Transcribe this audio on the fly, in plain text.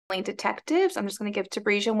Detectives. I'm just going to give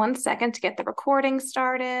Tabrisia 1 second to get the recording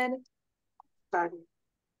started. Starting.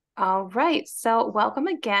 All right, so welcome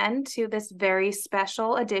again to this very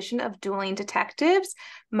special edition of Dueling Detectives.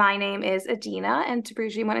 My name is Adina, and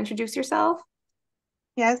Tabrisia, you want to introduce yourself?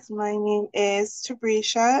 Yes, my name is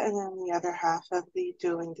Tabrisha, and I'm the other half of the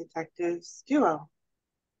Dueling Detectives duo.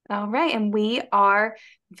 All right, and we are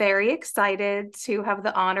very excited to have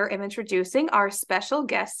the honor of introducing our special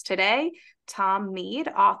guest today, Tom Mead,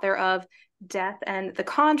 author of Death and the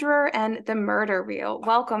Conjuror and The Murder Reel.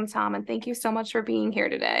 Welcome, Tom, and thank you so much for being here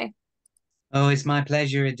today. Oh, it's my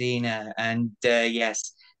pleasure, Adina. And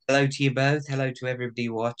yes, hello to you both. Hello to everybody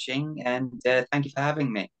watching. And thank you for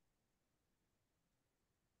having me.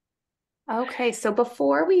 Okay, so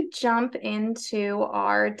before we jump into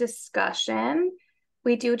our discussion,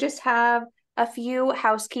 we do just have a few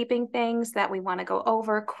housekeeping things that we want to go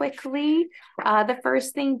over quickly. The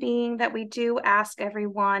first thing being that we do ask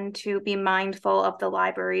everyone to be mindful of the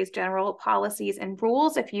library's general policies and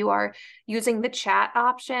rules if you are using the chat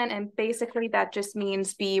option. And basically, that just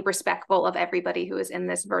means be respectful of everybody who is in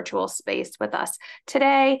this virtual space with us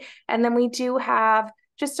today. And then we do have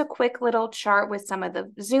just a quick little chart with some of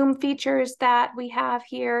the Zoom features that we have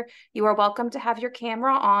here. You are welcome to have your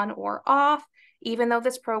camera on or off. Even though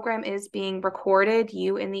this program is being recorded,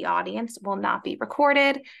 you in the audience will not be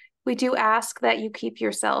recorded. We do ask that you keep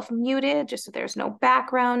yourself muted just so there's no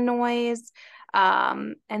background noise.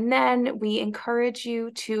 And then we encourage you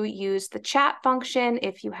to use the chat function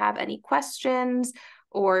if you have any questions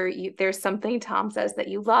or there's something Tom says that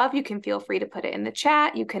you love, you can feel free to put it in the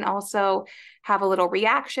chat. You can also have a little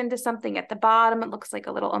reaction to something at the bottom. It looks like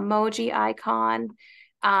a little emoji icon.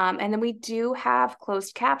 And then we do have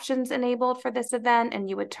closed captions enabled for this event, and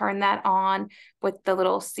you would turn that on with the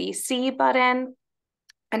little CC button.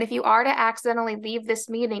 And if you are to accidentally leave this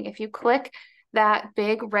meeting, if you click that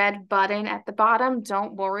big red button at the bottom,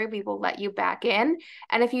 don't worry, we will let you back in.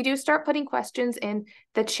 And if you do start putting questions in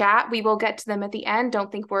the chat, we will get to them at the end.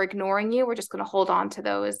 Don't think we're ignoring you. We're just going to hold on to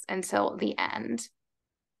those until the end.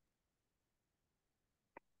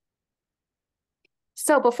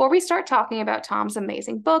 So before we start talking about Tom's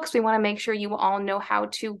amazing books, we want to make sure you all know how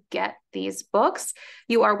to get these books.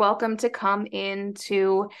 You are welcome to come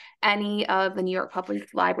into any of the New York Public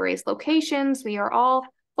Library's locations. We are all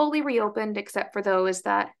fully reopened except for those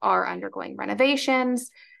that are undergoing renovations.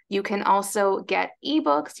 You can also get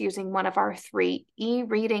ebooks using one of our 3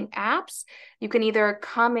 e-reading apps. You can either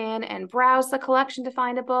come in and browse the collection to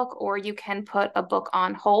find a book, or you can put a book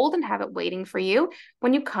on hold and have it waiting for you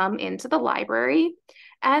when you come into the library.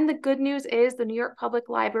 And the good news is the New York Public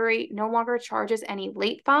Library no longer charges any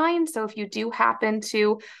late fine. So if you do happen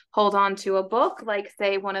to hold on to a book, like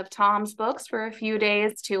say one of Tom's books for a few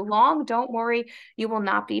days too long, don't worry, you will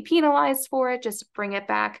not be penalized for it. Just bring it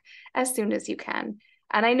back as soon as you can.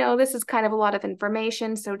 And I know this is kind of a lot of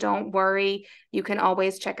information, so don't worry. You can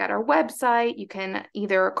always check out our website. You can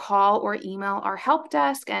either call or email our help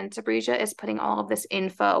desk, and Tabrisia is putting all of this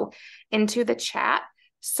info into the chat.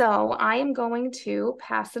 So I am going to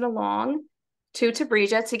pass it along to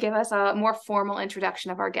Tabrisia to give us a more formal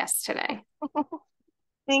introduction of our guests today.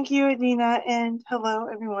 Thank you, Adina, and hello,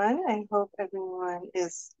 everyone. I hope everyone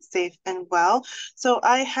is safe and well. So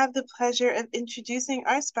I have the pleasure of introducing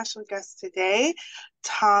our special guest today,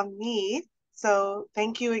 Tom Mead. So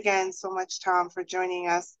thank you again so much, Tom, for joining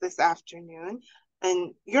us this afternoon.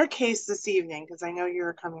 In your case this evening, because I know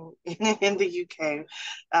you're coming in the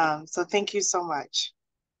UK. So thank you so much.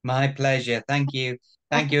 My pleasure. Thank you.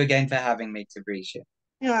 Thank you again for having me, Tabrisha.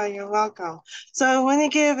 Yeah, you're welcome. So I want to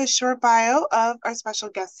give a short bio of our special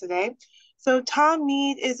guest today. So Tom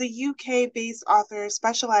Mead is a UK-based author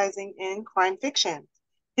specializing in crime fiction.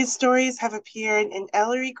 His stories have appeared in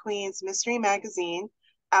Ellery Queen's Mystery Magazine,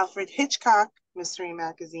 Alfred Hitchcock Mystery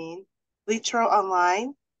Magazine, Litro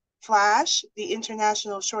Online, Flash, the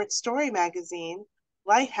International Short Story Magazine,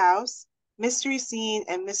 Lighthouse, Mystery Scene,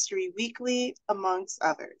 and Mystery Weekly, amongst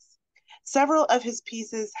others. Several of his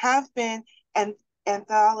pieces have been and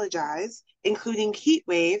anthologized, including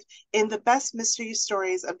Heatwave in the Best Mystery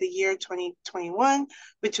Stories of the Year 2021,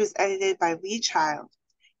 which was edited by Lee Child.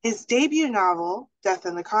 His debut novel, Death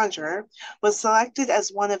and the Conjurer, was selected as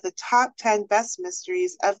one of the top 10 best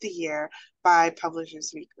mysteries of the year by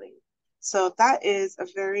Publishers Weekly. So that is a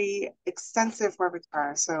very extensive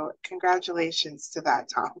repertoire. So congratulations to that,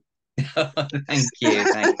 Tom. Thank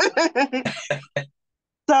you. Thank you.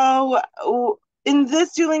 So in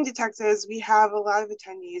this Dueling Detectives, we have a lot of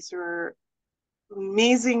attendees who are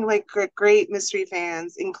amazing, like great mystery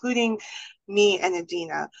fans, including me and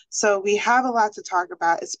Adina. So we have a lot to talk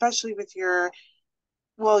about, especially with your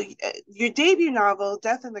well, your debut novel,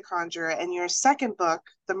 Death and the Conjurer, and your second book,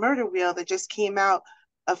 The Murder Wheel, that just came out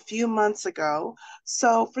a few months ago.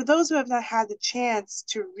 So, for those who have not had the chance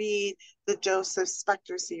to read the Joseph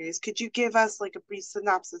Spector series, could you give us like a brief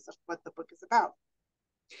synopsis of what the book is about?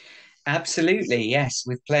 Absolutely, yes,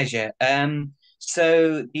 with pleasure.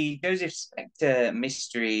 So the Joseph Spector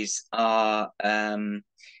mysteries are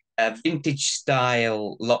vintage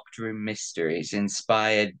style locked room mysteries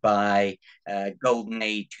inspired by golden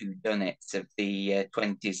age whodunits of the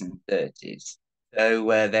 20s and 30s.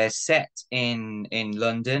 So they're set in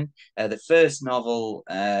London. The first novel,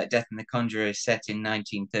 Death and the Conjurer, is set in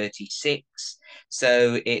 1936.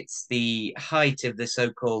 So it's the height of the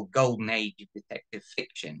so-called golden age of detective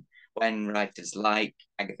fiction, when writers like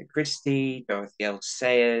Agatha Christie, Dorothy L.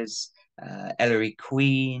 Sayers, Ellery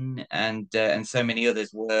Queen, and so many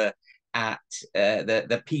others were at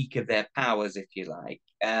the peak of their powers, if you like.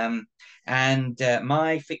 And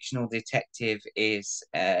my fictional detective is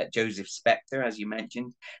Joseph Spector, as you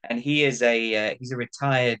mentioned, and he's a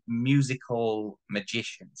retired music hall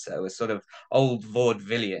magician, so a sort of old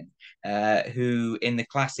vaudevillian who, in the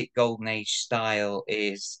classic Golden Age style,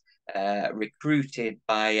 is recruited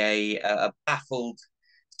by a baffled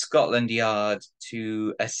Scotland Yard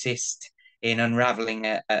to assist in unraveling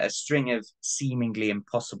a string of seemingly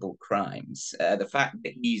impossible crimes. The fact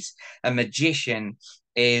that he's a magician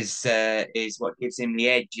is what gives him the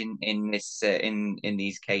edge in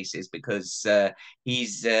these cases, because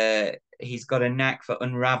he's got a knack for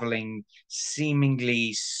unraveling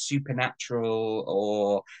seemingly supernatural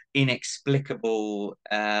or inexplicable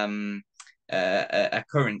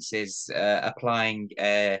occurrences, applying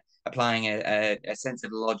a sense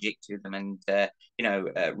of logic to them, and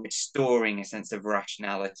restoring a sense of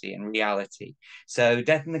rationality and reality. So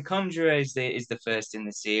Death and the Conjurer is the first in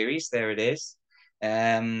the series. There it is.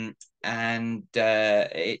 And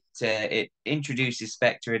it introduces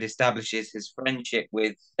Spectre. It establishes his friendship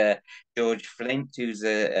with George Flint, who's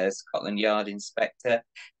a Scotland Yard inspector,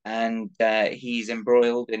 and he's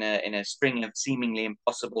embroiled in a string of seemingly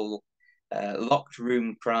impossible locked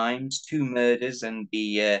room crimes, two murders, and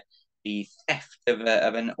the theft of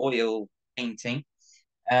an oil painting.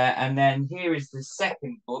 And then here is the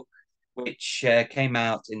second book, which came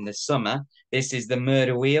out in the summer. This is The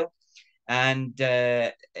Murder Wheel. And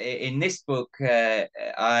in this book,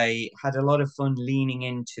 I had a lot of fun leaning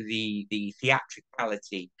into the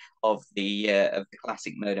theatricality of the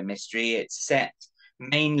classic murder mystery. It's set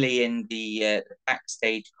mainly in the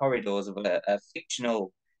backstage corridors of a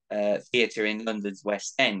fictional theatre in London's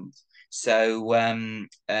West End. So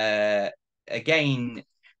again,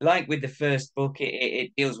 like with the first book,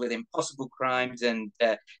 it deals with impossible crimes and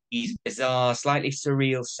these bizarre, slightly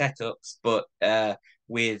surreal setups, but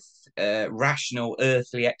with rational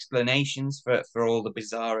earthly explanations for all the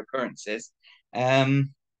bizarre occurrences. And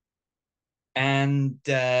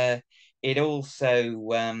it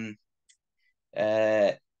also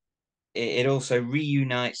uh, it also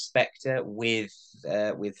reunites Spectre with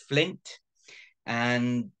Flint.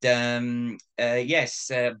 And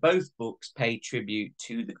yes, both books pay tribute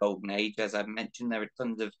to the Golden Age. As I've mentioned, there are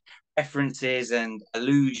tons of references and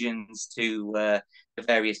allusions to the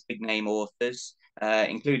various big name authors,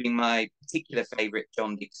 including my particular favorite,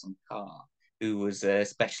 John Dixon Carr, who was a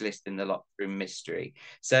specialist in the locked room mystery.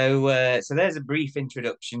 So there's a brief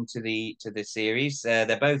introduction to the series.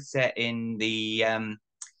 They're both set in the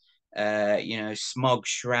smog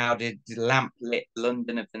shrouded, lamp lit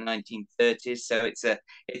London of the 1930s. So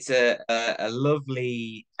it's a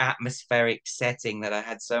lovely atmospheric setting that I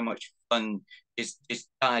had so much fun just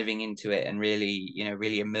diving into it and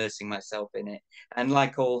really immersing myself in it. And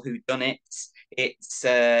like all whodunits, it's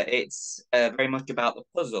very much about the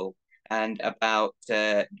puzzle and about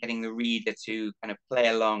getting the reader to kind of play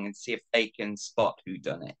along and see if they can spot who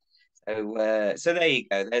done it. So there you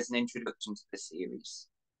go. There's an introduction to the series.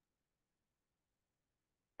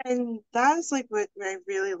 And that's like what I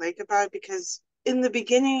really like about it, because in the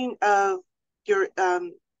beginning of your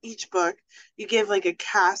each book, you give like a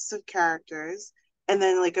cast of characters and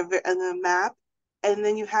then like and a map, and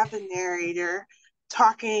then you have a narrator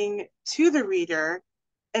talking to the reader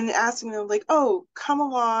and asking them like, "Oh, come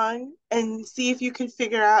along and see if you can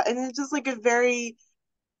figure out." And it's just like a very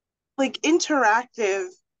like interactive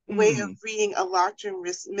way of Mm. reading a locked room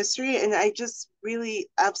mystery, and I just really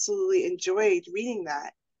absolutely enjoyed reading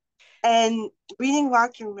that. And reading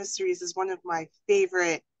locked room mysteries is one of my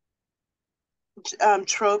favorite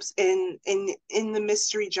tropes in the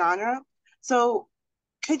mystery genre. So,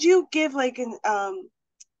 could you give like an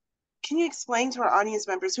can you explain to our audience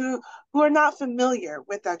members who are not familiar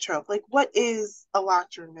with that trope, like what is a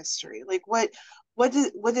locked room mystery? Like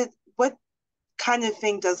what kind of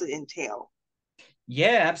thing does it entail?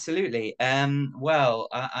 Yeah, absolutely. Well,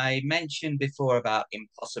 I mentioned before about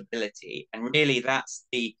impossibility, and really that's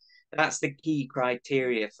the key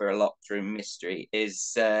criteria for a locked room mystery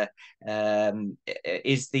is the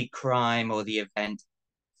crime or the event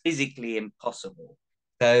physically impossible.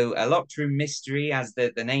 So a locked room mystery, as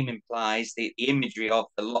the name implies, the imagery of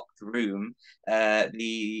the locked room,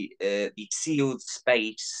 the sealed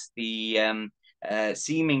space, the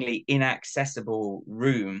seemingly inaccessible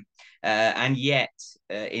room, and yet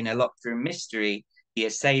in a locked room mystery, the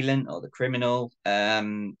assailant or the criminal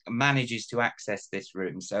manages to access this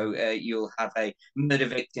room. So you'll have a murder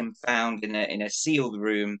victim found in a sealed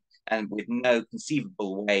room and with no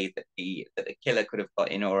conceivable way that the killer could have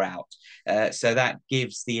got in or out. So that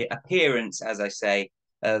gives the appearance, as I say,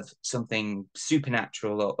 of something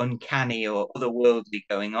supernatural or uncanny or otherworldly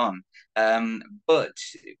going on. But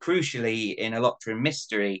crucially, in a locked room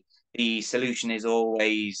mystery, the solution is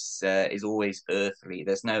always earthly.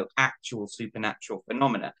 There's no actual supernatural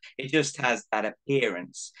phenomena. It just has that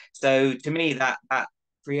appearance. So to me, that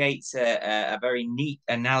creates a very neat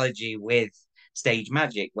analogy with stage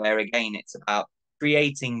magic, where again it's about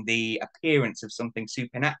creating the appearance of something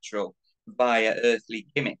supernatural via earthly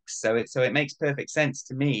gimmicks. So it makes perfect sense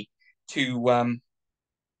to me to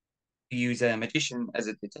use a magician as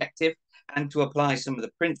a detective and to apply some of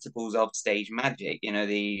the principles of stage magic.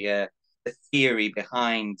 The theory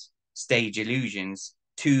behind stage illusions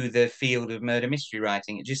to the field of murder mystery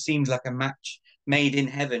writing. It just seems like a match made in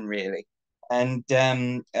heaven, really. And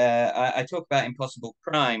I talk about impossible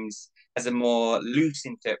crimes as a more loose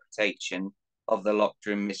interpretation of the locked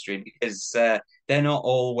room mystery because they're not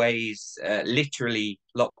always literally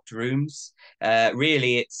locked rooms.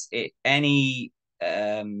 Really,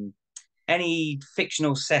 um, any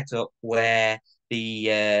fictional setup where the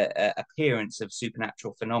appearance of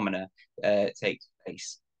supernatural phenomena takes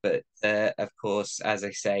place. But of course, as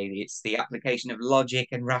I say, it's the application of logic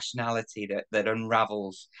and rationality that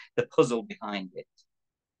unravels the puzzle behind it.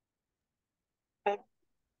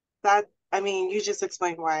 That I mean, you just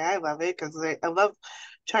explained why I love it because I love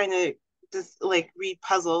trying to just like read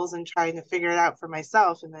puzzles and trying to figure it out for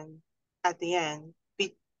myself, and then at the end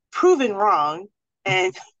be proven wrong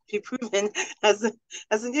and be proven as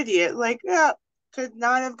as an idiot. Like, yeah, could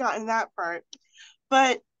not have gotten that part.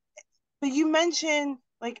 But you mentioned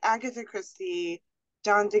like Agatha Christie,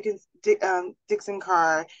 Dixon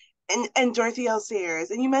Carr, and Dorothy L.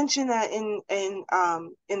 Sayers, and you mentioned that in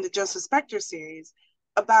the Joseph Spector series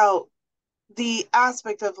about the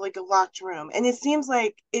aspect of like a locked room. And it seems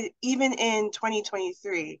like it even in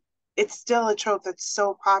 2023, it's still a trope that's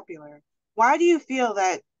so popular. Why do you feel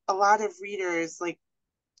that a lot of readers like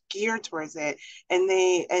gear towards it and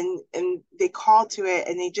they call to it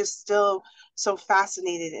and they just still so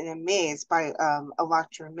fascinated and amazed by a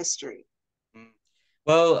locked room mystery? Mm.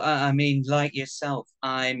 Well, I mean, like yourself,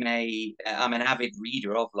 I'm an avid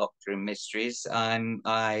reader of locked room mysteries.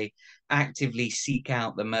 I actively seek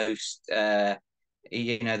out the most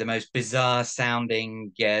bizarre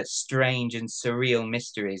sounding, strange and surreal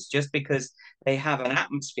mysteries, just because they have an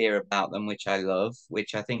atmosphere about them which I love,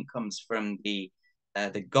 which I think comes from the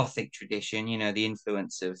Gothic tradition. The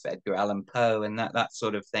influence of Edgar Allan Poe and that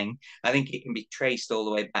sort of thing. I think it can be traced all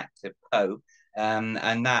the way back to Poe,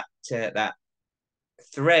 and that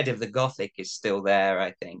thread of the Gothic is still there,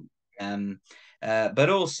 I think. Um, but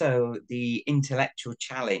also the intellectual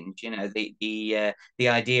challenge, the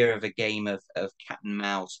idea of a game of cat and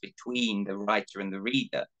mouse between the writer and the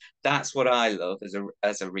reader. That's what I love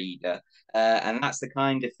as a reader, and that's the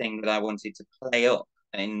kind of thing that I wanted to play up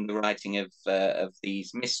in the writing of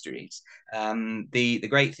these mysteries. The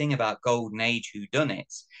great thing about Golden Age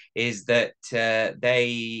whodunits is that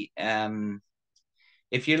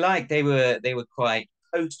if you like, they were quite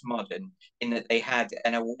postmodern in that they had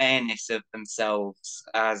an awareness of themselves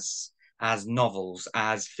as novels,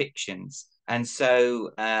 as fictions, and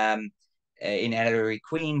so in Ellery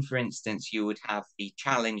Queen, for instance, you would have the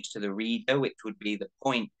challenge to the reader, which would be the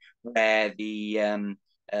point where the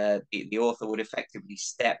author would effectively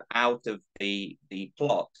step out of the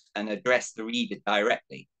plot and address the reader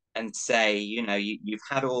directly and say, you've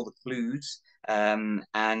had all the clues, and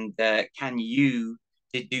can you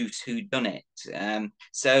deduce who done it.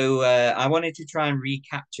 So I wanted to try and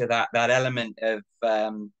recapture that element of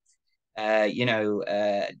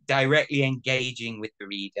directly engaging with the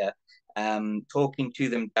reader, talking to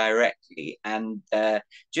them directly, and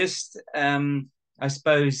just I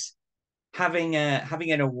suppose having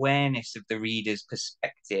an awareness of the reader's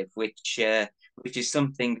perspective, which is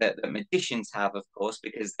something that magicians have, of course,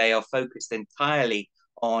 because they are focused entirely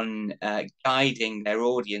on guiding their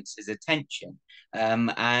audience's attention.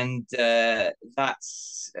 And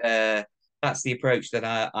that's the approach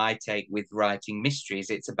that I take with writing mysteries.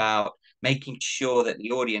 It's about making sure that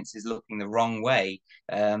the audience is looking the wrong way,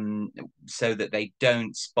 so that they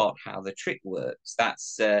don't spot how the trick works.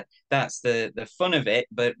 That's the fun of it,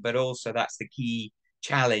 but also that's the key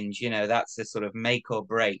challenge. That's the sort of make or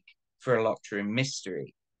break for a locked room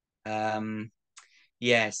mystery. Um,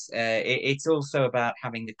 Yes, it's also about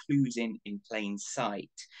having the clues in plain sight,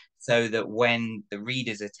 so that when the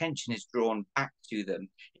reader's attention is drawn back to them,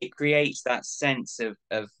 it creates that sense of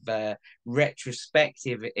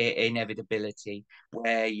retrospective inevitability,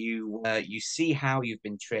 where you see how you've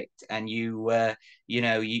been tricked, and you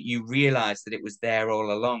realize that it was there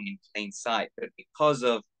all along in plain sight, but because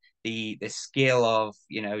of the skill of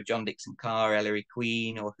John Dixon Carr, Ellery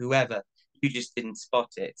Queen, or whoever, you just didn't spot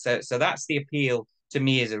it. So that's the appeal to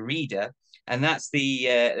me as a reader. And that's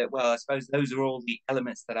I suppose those are all the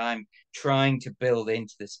elements that I'm trying to build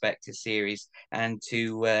into the Spectre series, and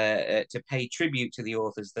to pay tribute to the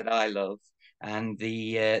authors that I love, and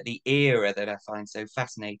the era that I find so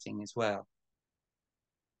fascinating as well.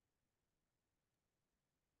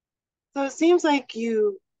 So it seems like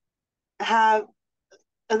you have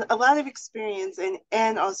a lot of experience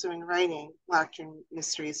and also in writing Locked-In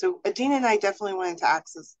Mysteries. So Adina and I definitely wanted to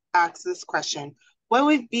ask this question. What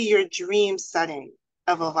would be your dream setting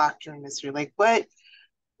of a Locked-In Mystery?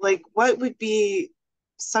 What would be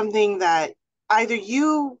something that either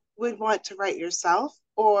you would want to write yourself,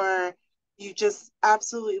 or you just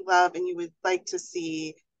absolutely love and you would like to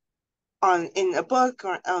see in a book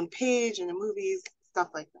or on page in the movies, stuff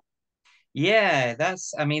like that? Yeah,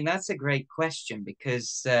 that's a great question,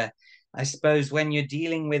 because I suppose when you're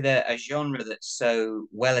dealing with a genre that's so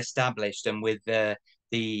well established, and with the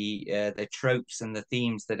tropes and the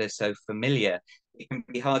themes that are so familiar, it can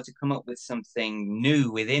be hard to come up with something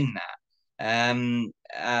new within that.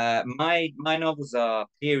 My novels are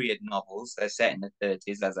period novels. They're set in the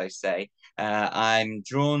 30s, as I say. I'm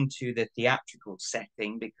drawn to the theatrical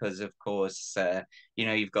setting because, of course,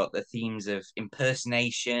 you've got the themes of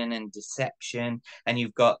impersonation and deception, and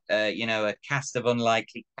you've got a cast of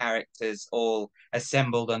unlikely characters all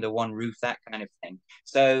assembled under one roof, that kind of thing.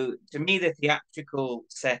 So to me, the theatrical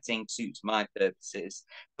setting suits my purposes.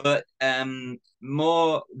 But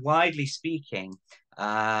more widely speaking,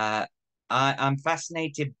 I'm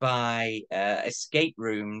fascinated by escape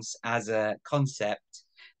rooms as a concept.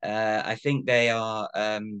 I think they are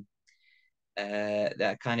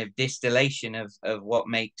that kind of distillation of what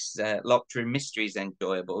makes locked room mysteries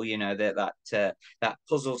enjoyable. That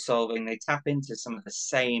puzzle solving. They tap into some of the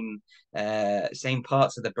same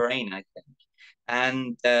parts of the brain, I think.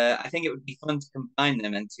 And I think it would be fun to combine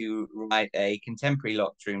them and to write a contemporary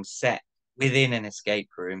locked room set within an escape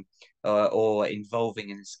room, or involving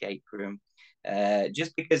an escape room.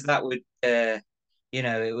 Just because that would,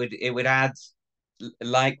 it would add,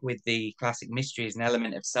 like with the classic mysteries, an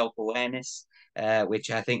element of self-awareness, which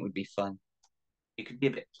I think would be fun. It could be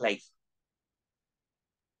a bit playful.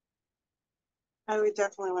 I would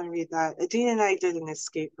definitely want to read that. Adina and I did an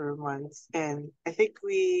escape room once, and I think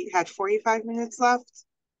we had 45 minutes left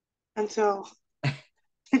until.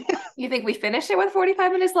 You think we finished it with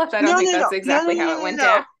 45 minutes left? I don't No, think no, that's no, no, no, exactly how no, it no, went no.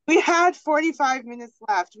 down. We had 45 minutes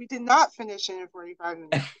left. We did not finish it in 45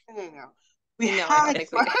 minutes. No, no, no. We No, I don't had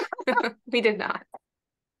think we did. We did not.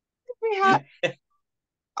 we had.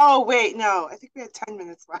 Oh wait, no. I think we had 10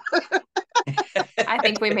 minutes left. I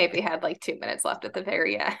think we maybe had like 2 minutes left at the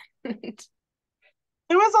very end.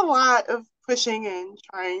 There was a lot of pushing and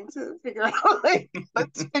trying to figure out,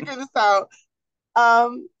 let's figure this out.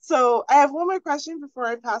 So I have one more question before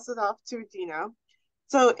I pass it off to Dina.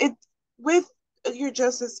 So it with your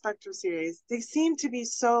Joseph Spector series, they seem to be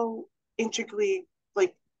so intricately,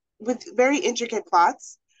 like, with very intricate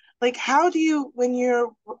plots. Like, how do you, when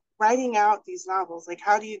you're writing out these novels, like,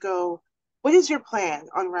 how do you go? What is your plan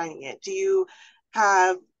on writing it? Do you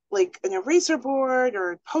have like an eraser board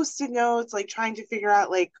or post-it notes, like trying to figure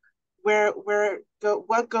out like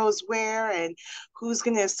what goes where and who's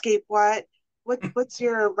going to escape what? What's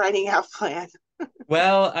your writing out plan?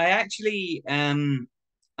 Well, I actually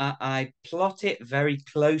I plot it very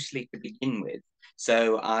closely to begin with.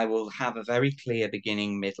 So I will have a very clear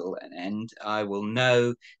beginning, middle, and end. I will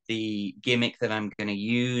know the gimmick that I'm going to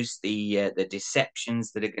use, the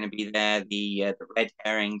deceptions that are going to be there, the red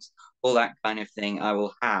herrings, all that kind of thing. I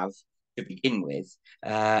will have to begin with,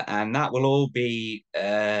 and that will all be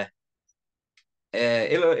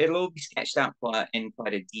it'll all be sketched out quite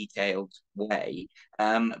a detailed way.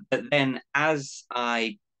 But then as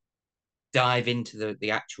I dive into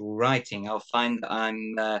the actual writing, I'll find that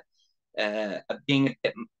I'm being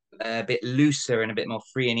a bit looser and a bit more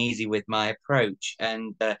free and easy with my approach,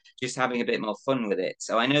 and just having a bit more fun with it.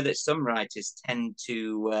 So I know that some writers tend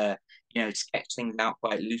to sketch things out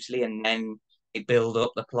quite loosely and then they build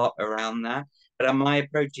up the plot around that. But my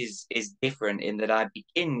approach is different in that I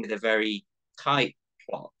begin with a very tight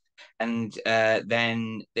plot. And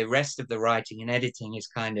then the rest of the writing and editing is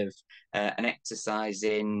kind of an exercise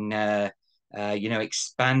in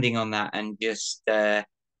expanding on that and just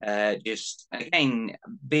again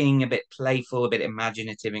being a bit playful, a bit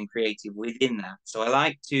imaginative and creative within that. So I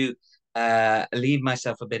like to leave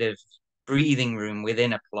myself a bit of breathing room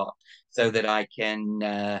within a plot so that I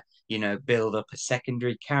can build up a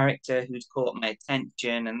secondary character who's caught my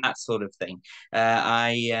attention and that sort of thing.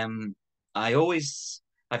 I always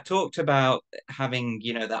I've talked about having,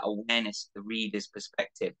 that awareness of the reader's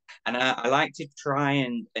perspective. And I like to try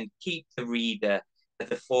and keep the reader at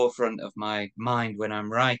the forefront of my mind when I'm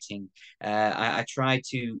writing. I try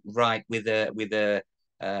to write with a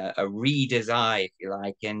reader's eye, if you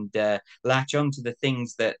like, and latch onto the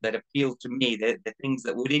things that appeal to me, the things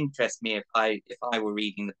that would interest me if I were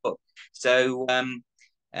reading the book. So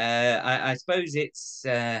I suppose it's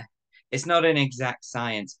not an exact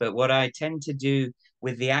science, but what I tend to do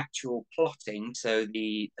with the actual plotting, so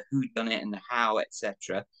the who done it and the how,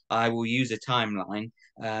 etc., I will use a timeline.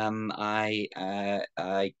 I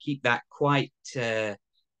keep that quite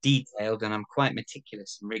detailed, and I'm quite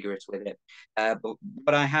meticulous and rigorous with it. But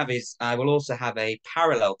what I have is I will also have a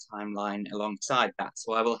parallel timeline alongside that.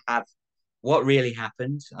 So I will have what really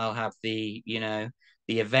happened. I'll have the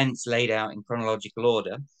events laid out in chronological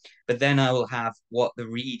order, but then I will have what the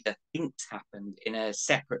reader thinks happened in a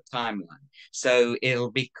separate timeline. So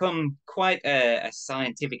it'll become quite a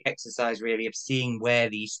scientific exercise, really, of seeing where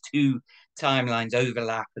these two timelines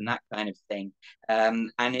overlap and that kind of thing.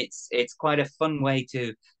 And it's quite a fun way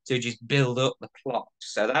to just build up the plot.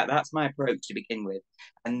 So that's my approach to begin with,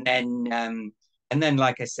 and then.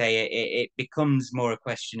 Like I say, it becomes more a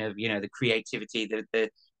question of the creativity,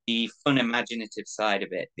 the fun, imaginative side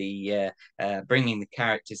of it, the bringing the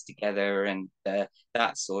characters together, and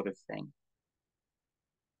that sort of thing.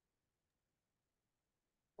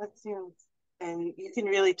 That seems, and you can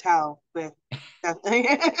really tell with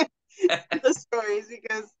the stories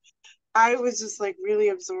because I was just like really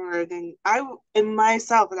absorbed, and I in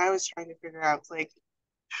myself, and I was trying to figure out like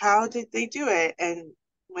how did they do it, and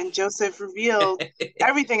when Joseph revealed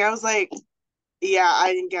everything, I was like, yeah,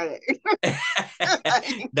 I didn't get it. I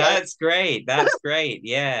didn't get it. That's great. That's great.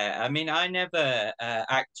 Yeah. I mean, I never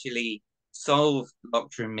actually solve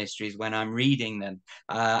doctrine mysteries when I'm reading them.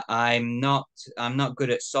 I'm not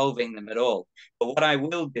good at solving them at all. But what I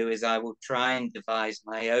will do is I will try and devise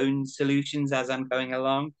my own solutions as I'm going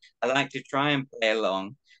along. I like to try and play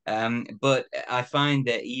along. But I find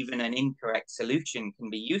that even an incorrect solution can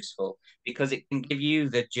be useful because it can give you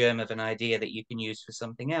the germ of an idea that you can use for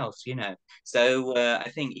something else. So I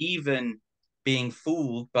think even being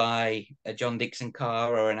fooled by a John Dixon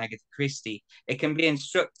Carr or an Agatha Christie, it can be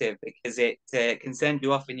instructive because it can send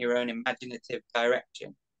you off in your own imaginative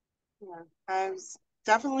direction. Yeah, I was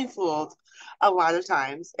definitely fooled a lot of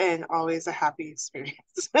times and always a happy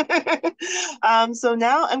experience. So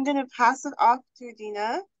now I'm going to pass it off to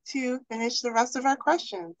Adina to finish the rest of our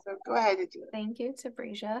questions. So go ahead, Adina. Thank you,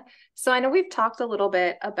 Sabrina. So I know we've talked a little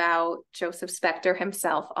bit about Joseph Spector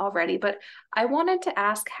himself already, but I wanted to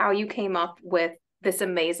ask how you came up with this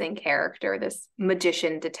amazing character, this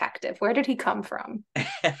magician detective. Where did he come from?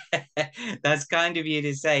 That's kind of you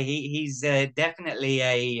to say. He's definitely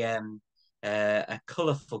a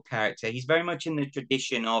colourful character. He's very much in the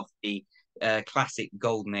tradition of the classic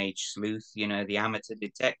Golden Age sleuth, the amateur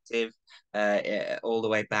detective, all the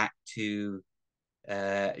way back to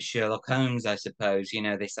Sherlock Holmes, I suppose.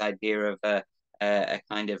 This idea of a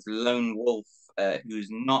kind of lone wolf who's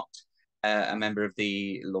not a member of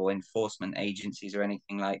the law enforcement agencies or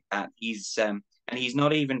anything like that. And he's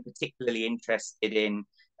not even particularly interested in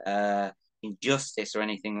justice or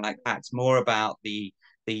anything like that. It's more about the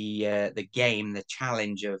game, the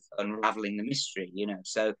challenge of unraveling the mystery.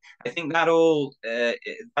 So I think that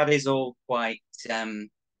is all quite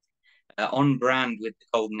on brand with the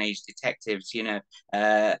Golden Age detectives. You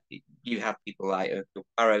have people like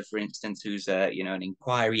Poirot, for instance, who's an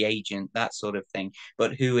inquiry agent, that sort of thing,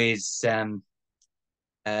 but who's got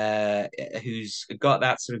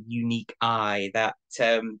that sort of unique eye, that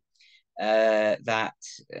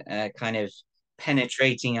kind of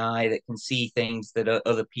penetrating eye that can see things that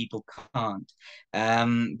other people can't.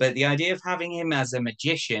 But the idea of having him as a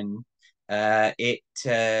magician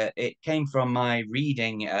It came from my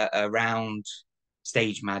reading around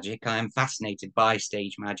stage magic. I am fascinated by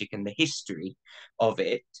stage magic and the history of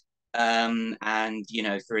it. And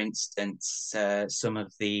for instance, some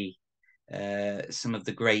of the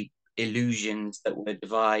great illusions that were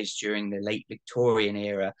devised during the late Victorian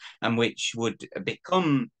era and which would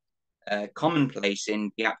become commonplace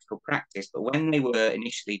in theatrical practice. But when they were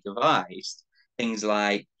initially devised, things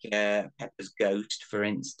like Pepper's Ghost, for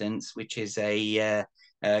instance, which is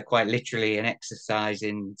quite literally an exercise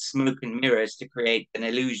in smoke and mirrors to create an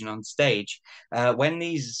illusion on stage. When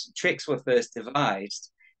these tricks were first devised,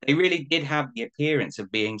 they really did have the appearance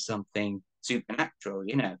of being something supernatural.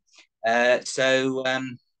 So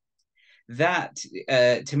that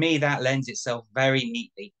to me that lends itself very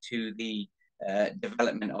neatly to the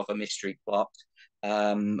development of a mystery plot.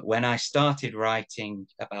 When I started writing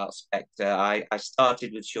about Spectre, I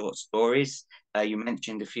started with short stories. You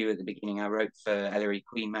mentioned a few at the beginning. I wrote for Ellery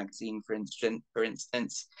Queen magazine, for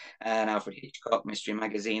instance, and Alfred Hitchcock Mystery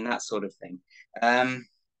Magazine, that sort of thing.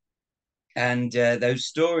 And those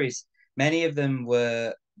stories, many of them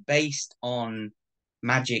were based on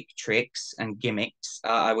magic tricks and gimmicks.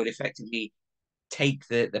 I would effectively take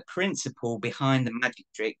the principle behind the magic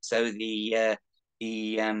trick, so the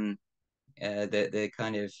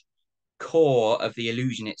kind of core of the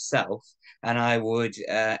illusion itself, and I would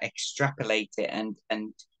extrapolate it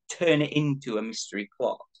and turn it into a mystery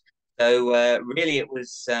plot. So really, it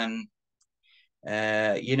was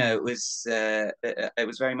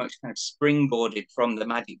very much kind of springboarded from the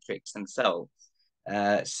magic tricks themselves.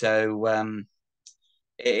 So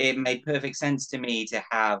it made perfect sense to me to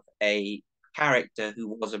have a character who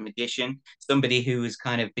was a magician, somebody who was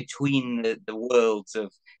kind of between the worlds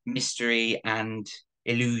of mystery and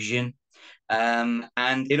illusion. And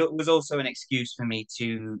it was also an excuse for me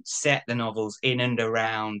to set the novels in and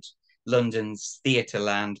around London's theatre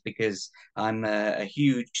land, because I'm a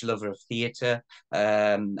huge lover of theatre,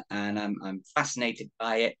 and I'm fascinated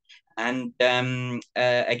by it. And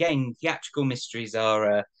again, theatrical mysteries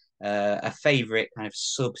are a favorite kind of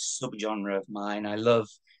subgenre of mine. I love,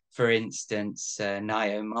 for instance,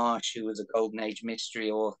 Nio Marsh, who was a Golden Age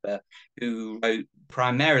mystery author who wrote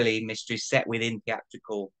primarily mysteries set within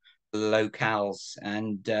theatrical locales.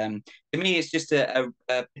 And to me, it's just a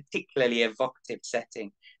particularly evocative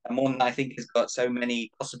setting, and one that I think has got so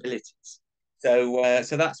many possibilities. So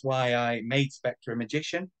that's why I made Spectre a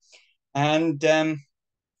magician, and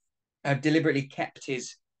I've deliberately kept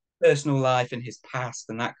his personal life and his past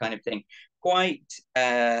and that kind of thing quite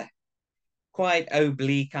quite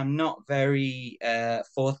oblique. I'm not very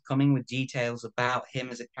forthcoming with details about him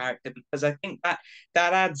as a character, because I think that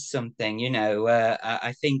adds something.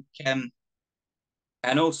 I think,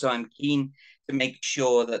 and also I'm keen to make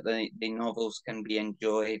sure that the novels can be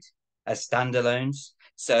enjoyed as standalones.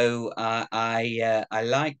 So I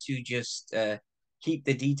like to just keep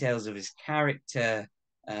the details of his character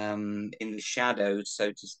in the shadows,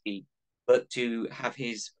 so to speak, but to have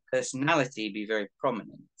his personality be very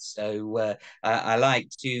prominent. So I like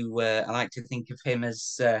to think of him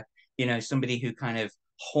as somebody who kind of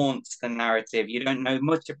haunts the narrative. You don't know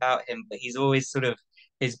much about him, but he's always sort of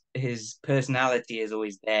his personality is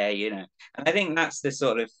always there. And I think that's the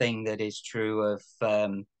sort of thing that is true of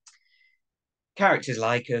characters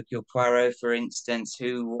like Hercule Poirot, for instance,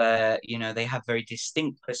 who they have very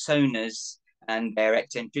distinct personas, and their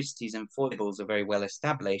eccentricities and foibles are very well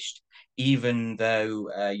established, even though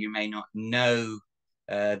you may not know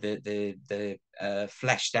the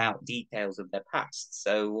fleshed out details of their past.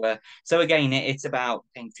 So again, it's about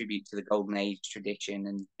paying tribute to the Golden Age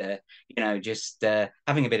tradition, and just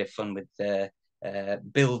having a bit of fun with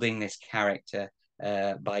building this character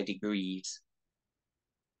by degrees.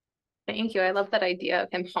 Thank you. I love that idea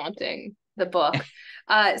of him haunting the book.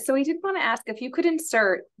 So we did want to ask, if you could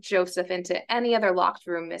insert Joseph into any other locked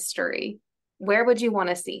room mystery, where would you want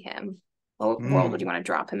to see him? What world would you want to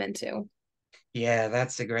drop him into? Yeah,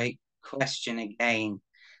 that's a great question again.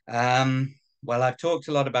 Well, I've talked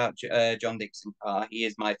a lot about John Dixon Carr. He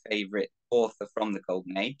is my favorite author from the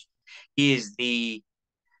Golden Age. He is the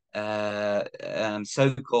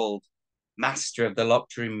so-called master of the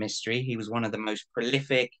locked room mystery. He was one of the most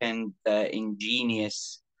prolific and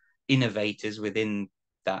ingenious innovators within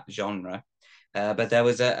that genre. But there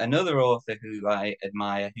was another author who I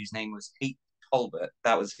admire, whose name was Kate Talbot.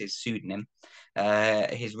 That was his pseudonym.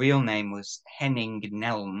 His real name was Henning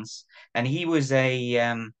Nelms, and he was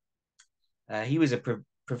a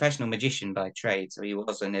professional magician by trade, so he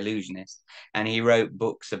was an illusionist, and he wrote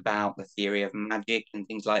books about the theory of magic and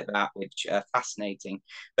things like that, which are fascinating.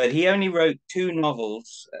 But he only wrote two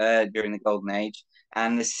novels during the Golden Age.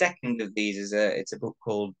 And the second of these is it's a book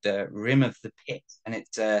called Rim of the Pit, and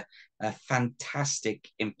it's a fantastic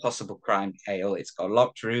impossible crime tale. It's got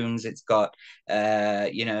locked rooms, it's got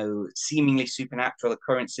seemingly supernatural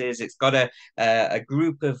occurrences. It's got a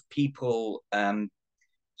group of people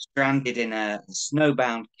stranded in a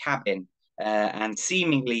snowbound cabin and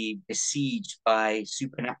seemingly besieged by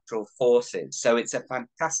supernatural forces. So it's a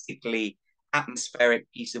fantastically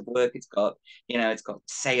atmospheric piece of work. It's got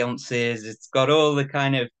seances, it's got all the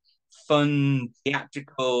kind of fun,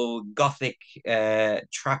 theatrical, gothic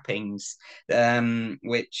trappings,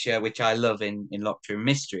 which I love in locked room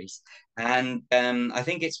mysteries. And I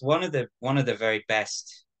think it's one of the very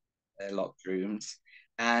best locked rooms.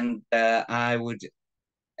 And I would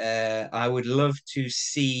love to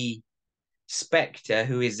see Spectre,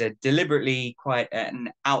 who is a deliberately quite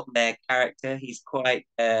an out there character. He's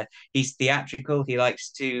theatrical. He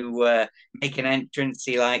likes to make an entrance.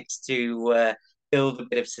 He likes to build a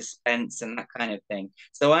bit of suspense and that kind of thing.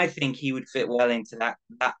 So I think he would fit well into that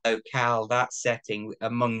locale, that setting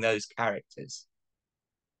among those characters.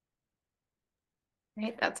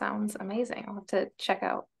 Right, that sounds amazing. I'll have to check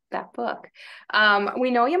out that book.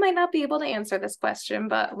 We know you might not be able to answer this question,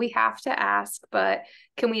 but we have to ask. But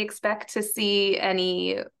can we expect to see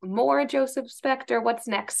any more Joseph Spector? What's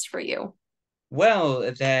next for you?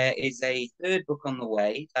 Well, there is a third book on the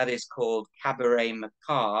way that is called Cabaret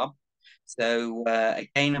Macabre. So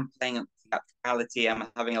again, I'm playing up theatricality. I'm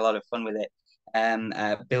having a lot of fun with it,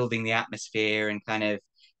 building the atmosphere and kind of,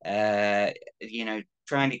 uh,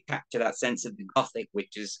 trying to capture that sense of the gothic,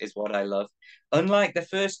 which is what I love. Unlike the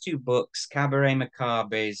first two books, Cabaret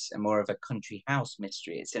Macabre is more of a country house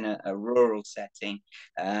mystery. It's in a rural setting.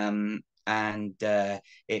 And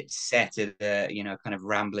it's set at a kind of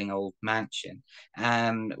rambling old mansion,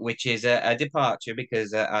 which is a departure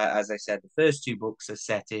because, as I said, the first two books are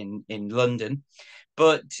set in London.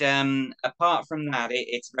 But apart from that,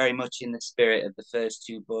 it's very much in the spirit of the first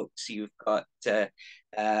two books. You've got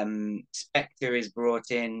Spectre is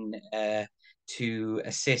brought in to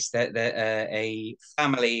assist a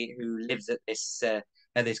family who lives at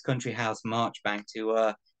this country house Marchbank, who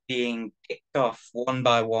are being picked off one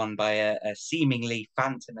by one by a seemingly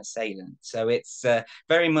phantom assailant. So it's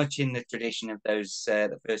very much in the tradition of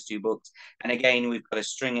the first two books. And again, we've got a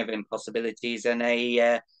string of impossibilities and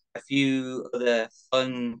a few other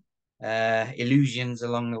fun illusions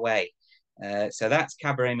along the way. So that's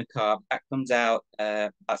Cabaret Macabre. That comes out,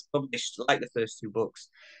 that's published like the first two books.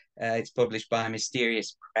 It's published by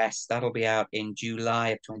Mysterious Press. That'll be out in July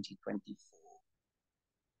of 2024.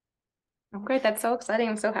 Oh, great. That's so exciting.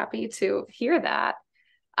 I'm so happy to hear that.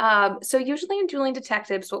 So usually in Dueling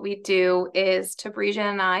Detectives, what we do is Tabrija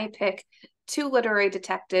and I pick two literary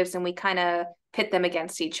detectives and we kind of pit them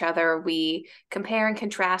against each other. We compare and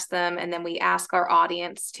contrast them, and then we ask our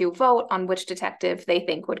audience to vote on which detective they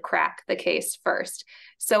think would crack the case first.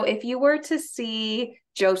 So if you were to see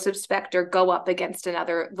Joseph Spector go up against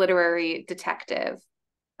another literary detective,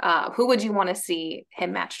 who would you want to see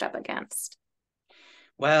him matched up against?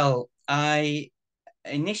 Well, I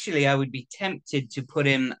would be tempted to put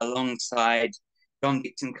him alongside John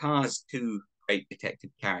Dixon Carr's two great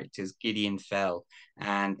detective characters, Gideon Fell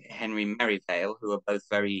and Henry Merivale, who are both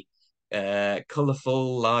very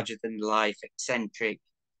colourful, larger than life, eccentric,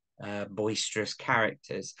 boisterous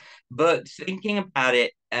characters. But thinking about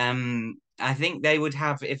it, I think they would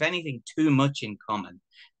have, if anything, too much in common.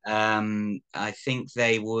 I think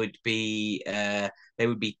they would be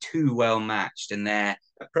too well matched, and their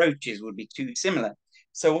approaches would be too similar.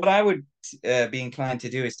 So what I would be inclined to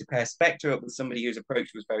do is to pair Spectre up with somebody whose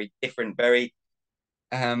approach was very different, very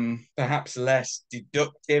perhaps less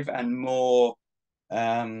deductive and more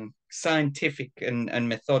scientific and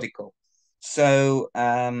methodical. So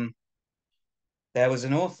there was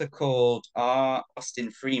an author called R.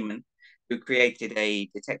 Austin Freeman who created a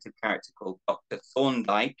detective character called Dr.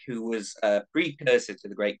 Thorndyke, who was a precursor to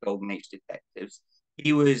the great Golden Age detectives.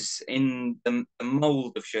 He was in the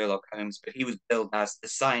mold of Sherlock Holmes, but he was billed as the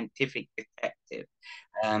scientific detective.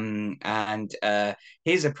 And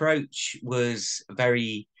his approach was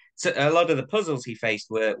very. So a lot of the puzzles he faced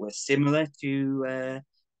were similar to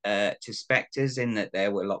Spectre's in that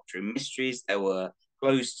there were locked room mysteries, there were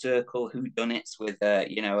closed circle whodunits with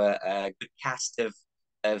a good cast of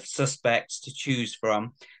suspects to choose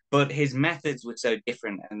from. But his methods were so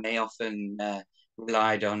different, and they often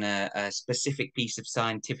relied on a specific piece of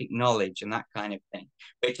scientific knowledge and that kind of thing,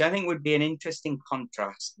 which I think would be an interesting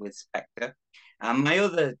contrast with Spectre. And my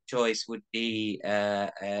other choice would be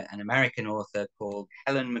an American author called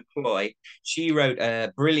Helen McCloy. She wrote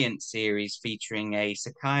a brilliant series featuring a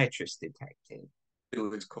psychiatrist detective who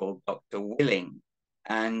was called Dr. Willing.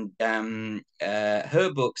 And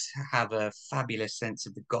her books have a fabulous sense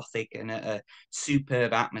of the gothic and a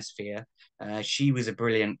superb atmosphere. She was a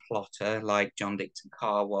brilliant plotter, like John Dixon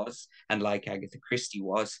Carr was, and like Agatha Christie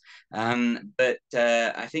was. But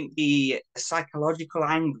I think the psychological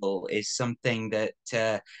angle is something that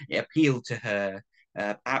appealed to her.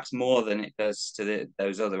 Perhaps more than it does to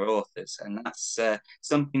those other authors, and that's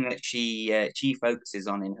something that she focuses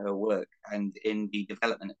on in her work and in the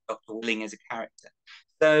development of Dr. Willing as a character.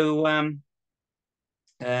 So,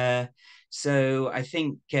 uh, so I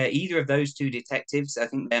think either of those two detectives, I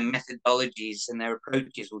think their methodologies and their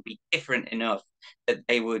approaches would be different enough that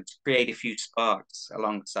they would create a few sparks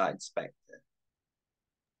alongside Spectre.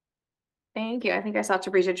 Thank you. I think I saw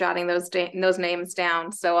Teresa jotting those names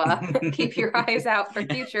down. So keep your eyes out for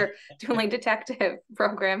future Dueling Detective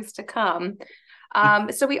programs to come.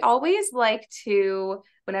 So we always like to,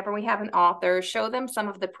 whenever we have an author, show them some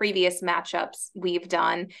of the previous matchups we've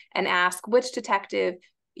done and ask which detective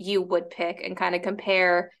you would pick and kind of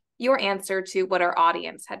compare your answer to what our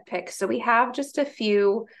audience had picked. So we have just a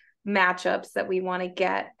few matchups that we want to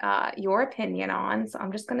get your opinion on. So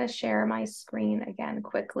I'm just going to share my screen again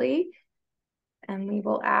quickly, and we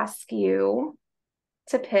will ask you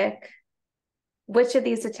to pick which of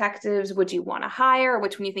these detectives would you want to hire, or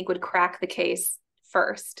which one you think would crack the case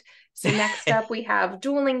first. So next up, we have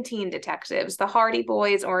dueling teen detectives, the Hardy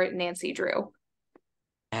Boys or Nancy Drew.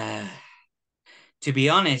 To be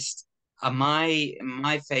honest,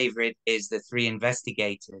 my favorite is the Three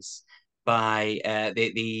Investigators by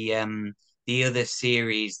the other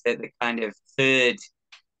series, that the kind of third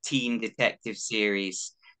teen detective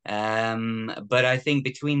series. But I think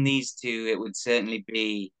between these two, it would certainly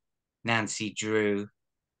be Nancy Drew.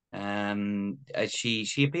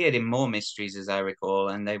 She appeared in more mysteries, as I recall,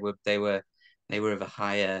 and they were of a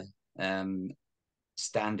higher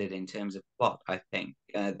standard in terms of plot. I think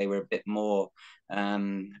they were a bit more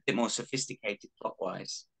sophisticated plot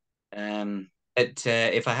wise. But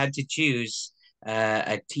if I had to choose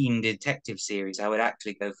a teen detective series, I would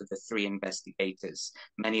actually go for the Three Investigators.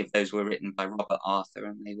 Many of those were written by Robert Arthur,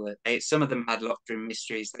 and some of them had locked room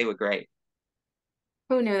mysteries. They were great.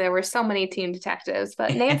 Who knew there were so many teen detectives?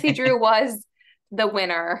 But Nancy Drew was the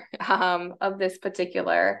winner of this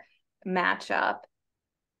particular matchup.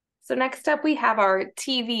 So next up, we have our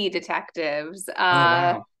TV detectives, Oh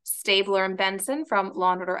wow. Stabler and Benson from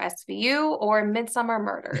Law and Order SVU or Midsummer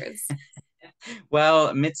Murders.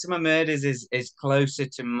 Well, Midsummer Murders is closer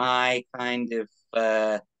to my kind of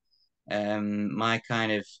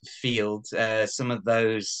field. Some of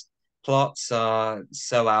those plots are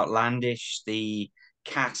so outlandish. The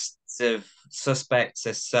casts of suspects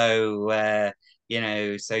are so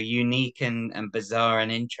unique and bizarre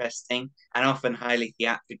and interesting, and often highly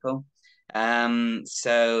theatrical.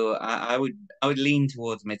 So I would lean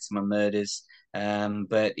towards Midsummer Murders,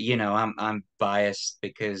 but I'm biased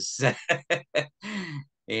because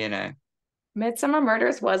you know. Midsummer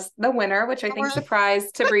Murders was the winner, which I think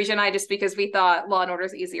surprised Tabrija and I, just because we thought Law and Order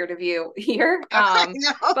is easier to view here.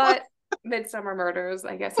 But Midsummer Murders,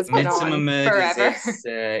 I guess, has been Midsummer on Murders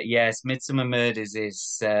forever. yes, Midsummer Murders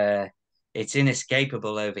is it's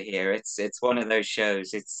inescapable over here. It's one of those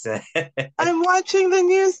shows. It's I'm watching the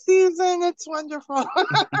new season. It's wonderful.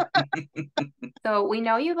 So we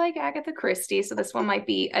know you like Agatha Christie, so this one might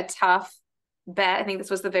be a tough bet. I think this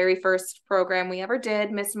was the very first program we ever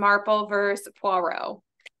did, Miss Marple versus Poirot.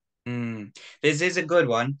 This is a good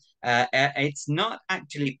one. It's not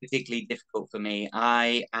actually particularly difficult for me.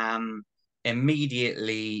 I am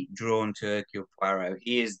immediately drawn to Hercule Poirot.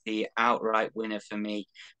 He is the outright winner for me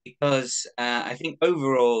because I think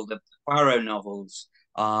overall the Poirot novels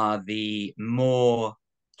are the more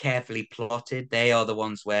carefully plotted. They are the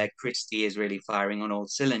ones where Christie is really firing on all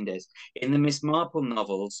cylinders. In the Miss Marple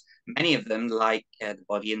novels, many of them, like The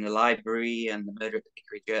Body in the Library and The Murder at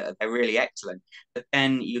the Vicarage, they're really excellent. But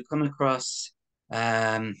then you come across,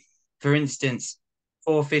 um, for instance,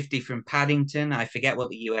 450 from Paddington. I forget what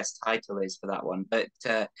the US title is for that one, but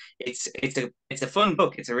it's a fun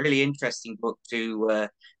book. It's a really interesting book to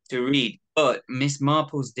read. But Miss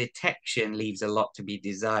Marple's detection leaves a lot to be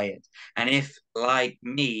desired. And if, like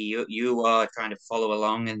me, you are trying to follow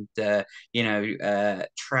along and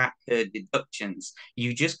track her deductions,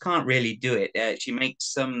 you just can't really do it. She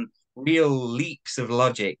makes some real leaps of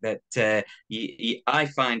logic that I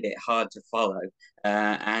find it hard to follow.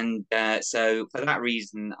 So for that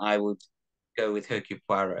reason, I would go with Hercule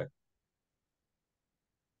Poirot.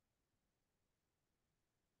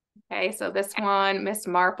 Okay, so this one, Miss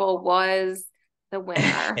Marple was the winner.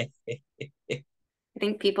 I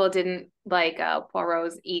think people didn't like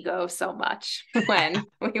Poirot's ego so much when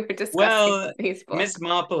we were discussing Well, these Miss books.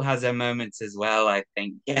 Marple has her moments as well, I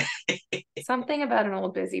think. Yeah. Something about an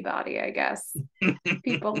old busybody, I guess.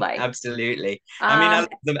 People like. Absolutely. I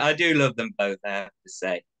mean, Um, I do love them both, I have to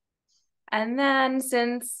say. And then,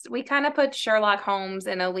 since we kind of put Sherlock Holmes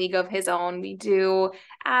in a league of his own, we do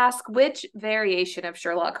ask which variation of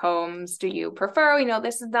Sherlock Holmes do you prefer? We know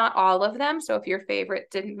this is not all of them. So, if your favorite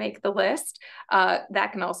didn't make the list,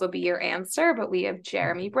 that can also be your answer. But we have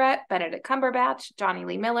Jeremy Brett, Benedict Cumberbatch, Johnny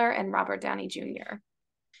Lee Miller, and Robert Downey Jr.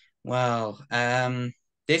 Well,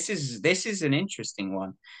 this is an interesting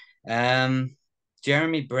one. Um,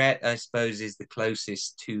 Jeremy Brett, I suppose, is the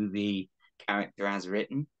closest to the character as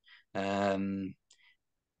written. Um,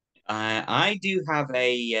 I do have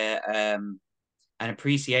a an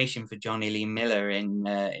appreciation for Johnny Lee Miller in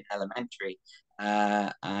Elementary,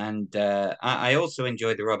 and I also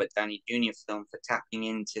enjoyed the Robert Downey Jr. film for tapping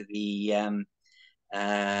into the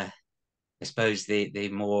uh, I suppose the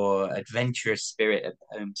more adventurous spirit of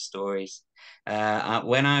the home stories.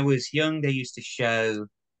 When I was young, they used to show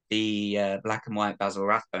the black and white Basil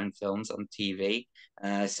Rathbone films on TV.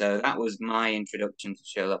 So that was my introduction to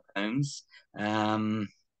Sherlock Holmes. Um,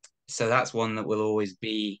 so that's one that will always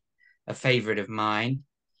be a favorite of mine.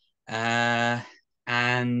 Uh,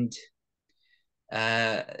 and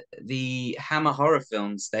uh, the Hammer horror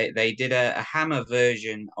films, they did a Hammer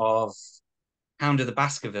version of Hound of the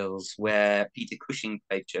Baskervilles, where Peter Cushing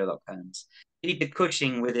played Sherlock Holmes. Peter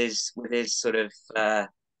Cushing, with his sort of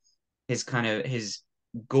his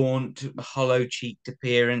gaunt, hollow-cheeked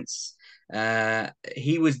appearance,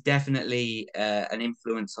 he was definitely an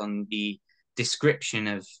influence on the description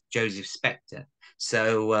of Joseph Spector.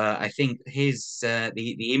 So I think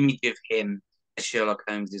the image of him as Sherlock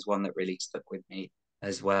Holmes is one that really stuck with me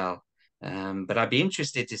as well. But I'd be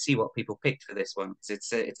interested to see what people picked for this one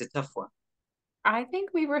because it's a tough one. I think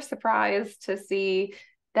we were surprised to see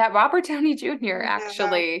that Robert Downey Jr. Yeah.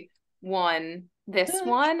 actually won this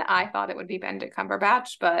one. I thought it would be Benedict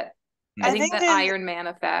Cumberbatch, but I I think think the in Iron Man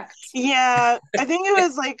effect. Yeah, I think it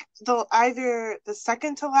was like the either the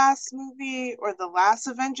second to last movie or the last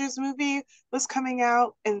Avengers movie was coming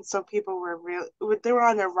out, and so people were real they were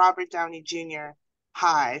on their Robert Downey Jr.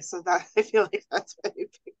 high. So that I feel like that's why they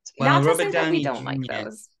picked him. Well, Not to say Robert that we Downey don't like Jr.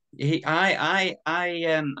 those.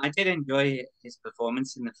 I did enjoy his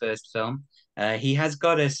performance in the first film. He has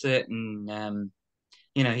got a certain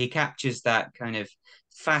he captures that kind of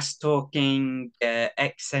fast talking,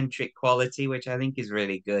 eccentric quality, which I think is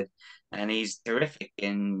really good. And he's terrific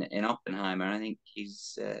in Oppenheimer. I think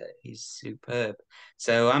he's superb.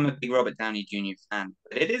 So I'm a big Robert Downey Jr. fan.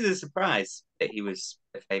 But it is a surprise that he was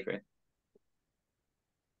a favorite.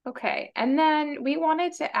 Okay. And then we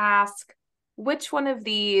wanted to ask which one of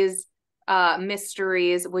these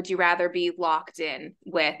mysteries would you rather be locked in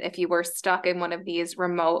with if you were stuck in one of these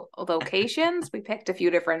remote locations? We picked a few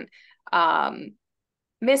different um,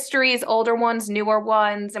 mysteries, older ones, newer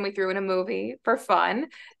ones, and we threw in a movie for fun.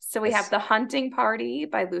 So we have Yes. The Hunting Party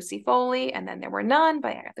by Lucy Foley, and then There Were None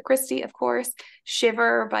by Agatha Christie, of course,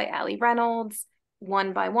 Shiver by Ali Reynolds,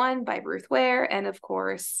 One by One by Ruth Ware, and of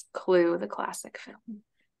course, Clue, the classic film.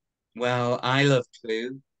 Well, I love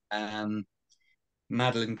Clue. Um,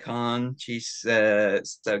 Madeline Kahn, she's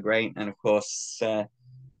so great, and of course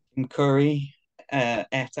Tim Curry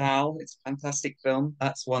et al. It's a fantastic film.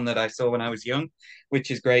 That's one that I saw when I was young, which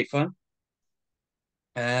is great fun.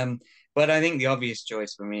 Um, but I think the obvious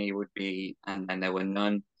choice for me would be And Then There Were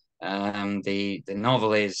None. The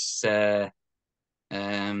novel is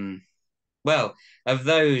um, well, of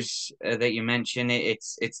those that you mentioned,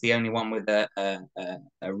 it's the only one with a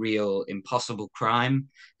real impossible crime.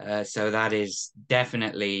 So that is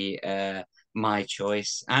definitely my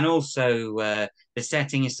choice. And also, the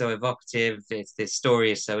setting is so evocative. The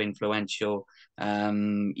story is so influential.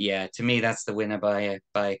 Yeah, to me, that's the winner by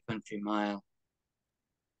a country mile.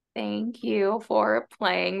 Thank you for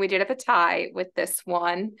playing. We did have a tie with this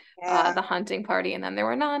one, Yeah. The Hunting Party, and then There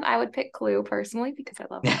Were None. I would pick Clue personally because I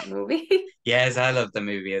love that movie. Yes, I love the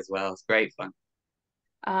movie as well. It's great fun.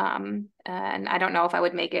 And I don't know if I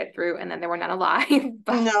would make it through, and then There Were None alive,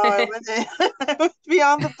 but No, I wouldn't. I would be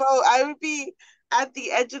on the boat. I would be at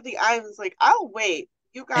the edge of the islands, like, I'll wait.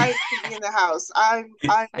 You guys can be in the house. I'm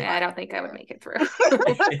I fine don't think I would here. make it through.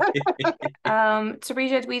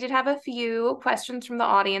 Teresa, we did have a few questions from the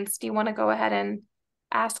audience. Do you want to go ahead and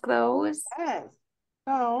ask those? Yes.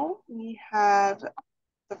 So we have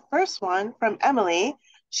the first one from Emily.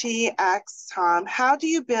 She asks Tom, how do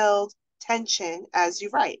you build tension as you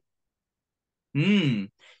write? Hmm.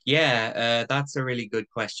 Yeah, that's a really good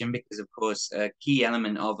question because, of course, a key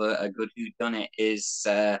element of a good whodunit is,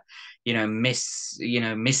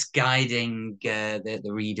 misguiding the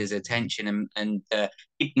reader's attention and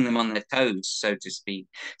keeping them on their toes, so to speak.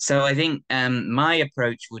 So I think my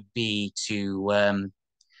approach would be to,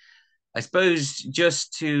 I suppose,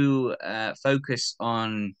 just to focus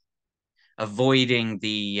on avoiding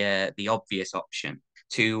the obvious option,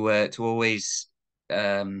 to always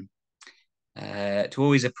um, to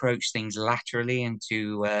always approach things laterally and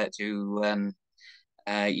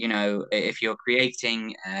if you're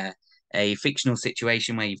creating a fictional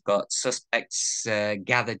situation where you've got suspects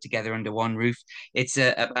gathered together under one roof, it's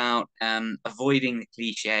about avoiding the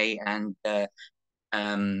cliche and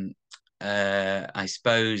um, I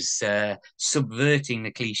suppose subverting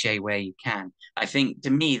the cliche where you can. I think to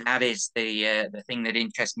me that is the thing that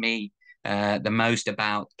interests me the most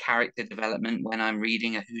about character development when I'm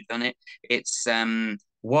reading a whodunit. It's how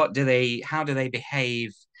do they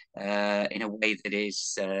behave in a way that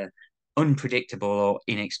is unpredictable or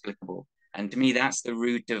inexplicable. And to me, that's the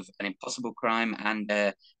root of an impossible crime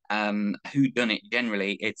and who done it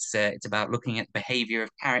generally. It's about looking at the behavior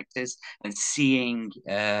of characters and seeing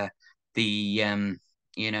the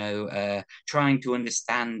trying to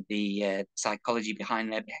understand the psychology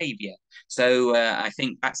behind their behavior. So I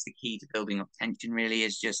think that's the key to building up tension. Really,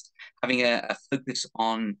 is just having a focus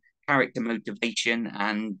on character motivation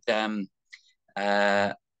and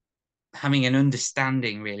uh, having an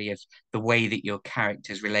understanding really of the way that your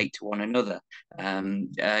characters relate to one another.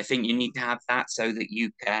 I think you need to have that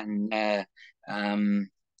um,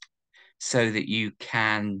 so that you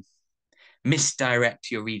can misdirect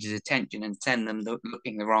your reader's attention and send them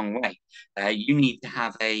looking the wrong way. You need to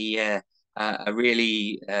have a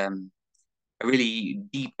really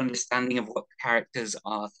deep understanding of what characters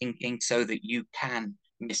are thinking, so that you can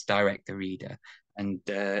misdirect the reader. And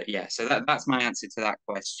yeah, so that's my answer to that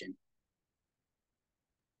question.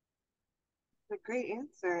 A great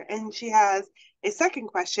answer. And she has a second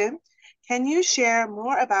question. Can you share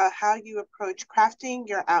more about how you approach crafting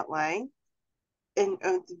your outline in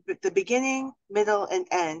the beginning, middle, and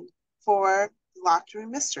end for locked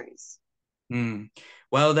room mysteries? Hmm.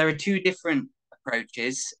 Well, there are two different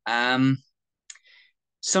approaches.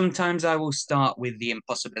 Sometimes I will start with the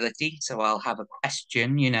impossibility. So I'll have a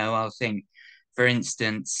question, I'll think, for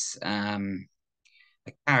instance, a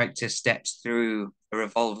character steps through a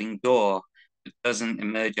revolving door but doesn't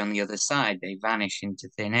emerge on the other side. They vanish into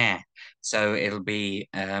thin air. So it'll be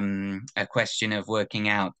a question of working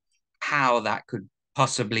out how that could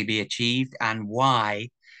possibly be achieved and why.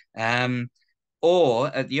 Um,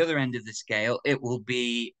 or at the other end of the scale, it will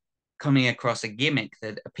be coming across a gimmick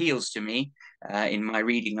that appeals to me in my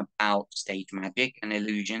reading about stage magic and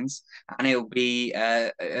illusions, and it'll be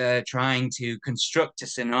trying to construct a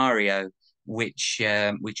scenario which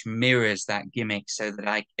mirrors that gimmick, so that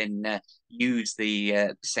I can use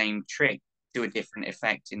the same trick to a different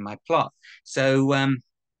effect in my plot. So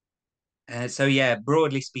yeah,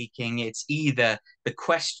 broadly speaking, it's either the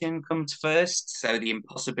question comes first, so the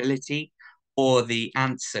impossibility, or the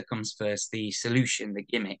answer comes first, the solution, the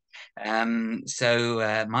gimmick.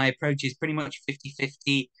 So my approach is pretty much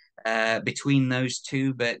 50-50 between those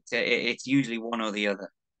two, but it's usually one or the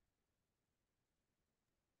other.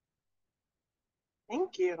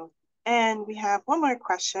 Thank you. And we have one more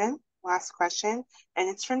question, last question, and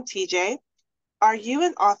it's from TJ. Are you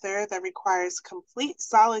an author that requires complete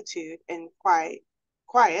solitude and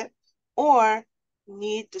quiet, or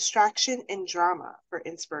need distraction and drama for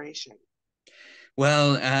inspiration?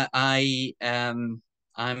 Well, I'm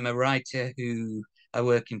a writer who I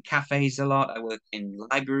work in cafes a lot. I work in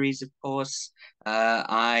libraries, of course.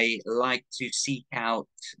 I like to seek out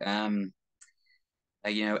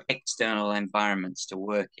external environments to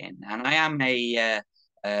work in, and I am a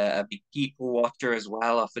big people watcher as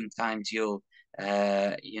well. Oftentimes, you'll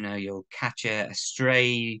catch a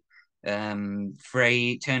stray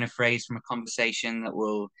phrase, turn of phrase from a conversation that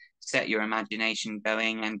will set your imagination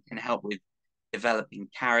going and can help with developing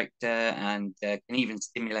character and can even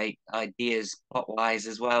stimulate ideas plot wise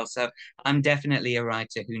as well. So I'm definitely a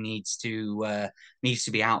writer who needs to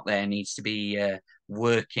be out there, needs to be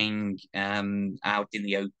working out in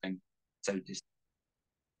the open. So just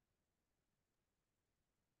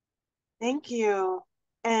Thank you.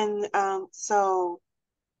 And so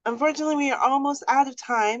unfortunately, we are almost out of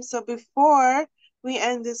time. So before we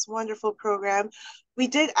end this wonderful program, we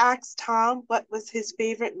did ask Tom what was his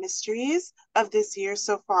favorite mysteries of this year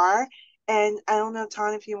so far. And I don't know,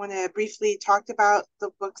 Tom, if you want to briefly talk about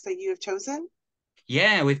the books that you have chosen.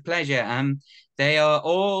 Yeah, with pleasure. They are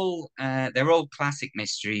all they're all classic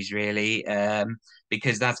mysteries, really,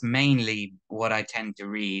 because that's mainly what I tend to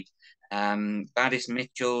read. Gladys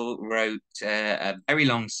Mitchell wrote a very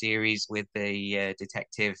long series with the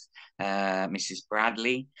detective Mrs.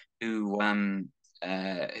 Bradley,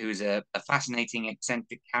 who's a fascinating,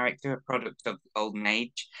 eccentric character, a product of the golden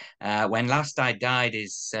age. When Last I Died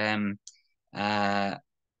is uh,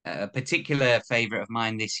 a particular favorite of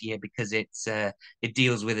mine this year because it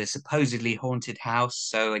deals with a supposedly haunted house.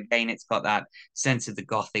 So again, it's got that sense of the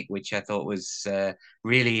gothic, which I thought was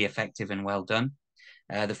really effective and well done.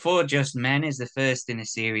 The Four Just Men is the first in a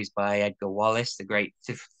series by Edgar Wallace, the great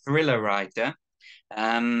thriller writer.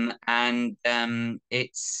 And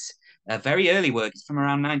it's a very early work. It's from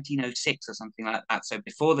around 1906 or something like that. So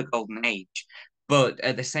before the golden age. But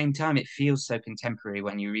at the same time, it feels so contemporary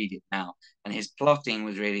when you read it now. And his plotting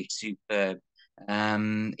was really superb.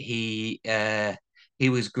 Um, he uh, he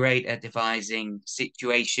was great at devising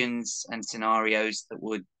situations and scenarios that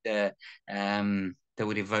would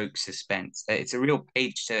evoke suspense. It's a real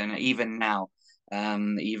page turner, even now,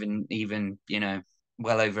 even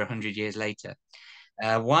well over 100 years later.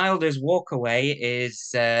 Wilder's Walkaway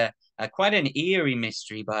is quite an eerie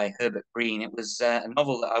mystery by Herbert Green. It was a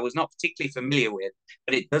novel that I was not particularly familiar with,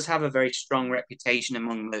 but it does have a very strong reputation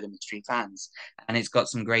among murder mystery fans. And it's got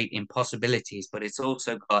some great impossibilities, but it's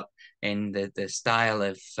also got, in the style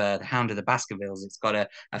of The Hound of the Baskervilles, it's got a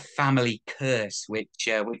family curse, which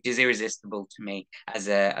is irresistible to me as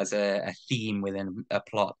a theme within a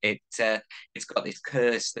plot. It's got this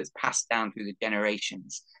curse that's passed down through the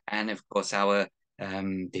generations. And of course, our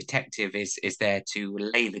detective is there to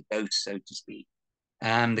lay the ghost, so to speak.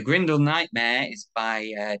 The Grindle Nightmare is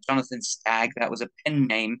by Jonathan Stagg. That was a pen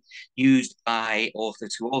name used by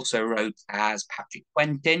authors who also wrote as Patrick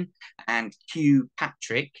Quentin and Hugh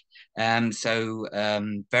Patrick.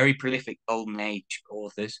 Very prolific Golden Age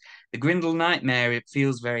authors. The Grindle Nightmare, it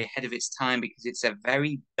feels very ahead of its time because it's a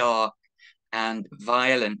very dark and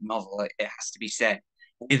violent novel, it has to be said,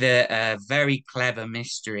 with a very clever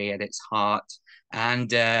mystery at its heart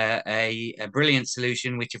and a brilliant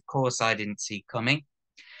solution, which of course I didn't see coming.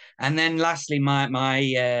 And then lastly, my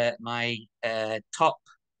top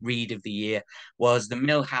read of the year was The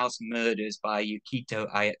Millhouse Murders by Yukito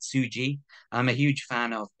Ayatsuji. I'm a huge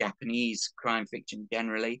fan of Japanese crime fiction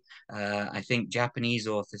generally. I think Japanese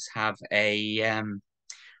authors have a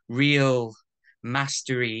real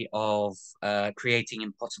mastery of creating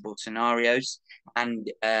impossible scenarios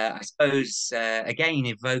and I suppose again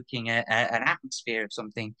evoking an atmosphere of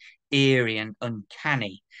something eerie and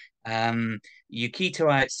uncanny. um, Yukito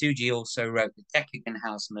Atsuji also wrote the Decagon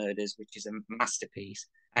House Murders, which is a masterpiece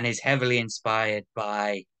and is heavily inspired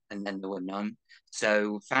by And Then There Were None.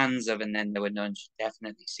 So fans of And Then There Were None should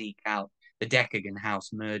definitely seek out the Decagon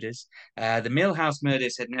House Murders. The Mill House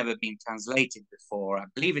Murders had never been translated before. I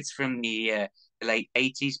believe it's from the late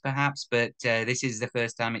 80s, perhaps, but this is the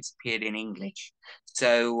first time it's appeared in English.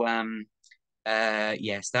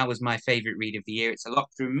 Yes, that was my favorite read of the year. It's a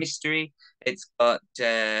locked room mystery. It's got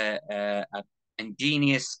a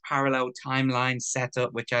ingenious parallel timeline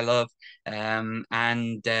setup, which I love.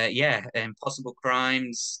 And yeah, impossible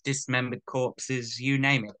crimes, dismembered corpses, you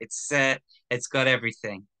name it. It's got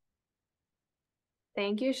everything.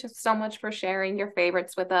 Thank you so much for sharing your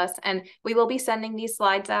favorites with us. And we will be sending these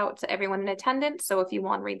slides out to everyone in attendance. So if you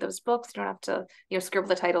want to read those books, you don't have to, scribble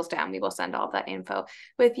the titles down. We will send all that info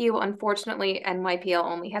with you. Unfortunately, NYPL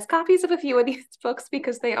only has copies of a few of these books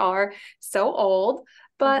because they are so old.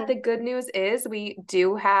 But the good news is we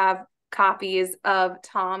do have copies of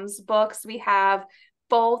Tom's books. We have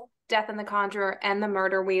both Death and the Conjuror and The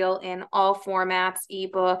Murder Wheel in all formats,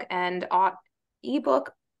 ebook and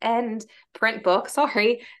print book,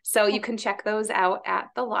 sorry. So you can check those out at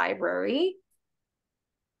the library.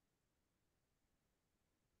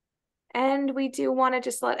 And we do want to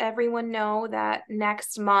just let everyone know that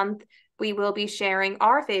next month we will be sharing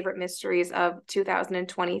our favorite mysteries of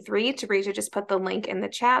 2023. Teresa just put the link in the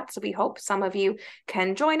chat, so we hope some of you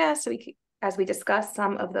can join us as we discuss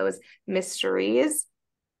some of those mysteries.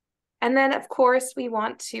 And then, of course, we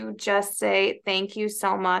want to just say thank you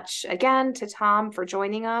so much again to Tom for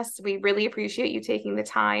joining us. We really appreciate you taking the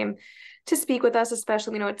time to speak with us,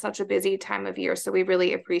 especially we know it's such a busy time of year. So we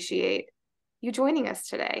really appreciate you joining us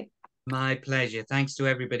today. My pleasure. Thanks to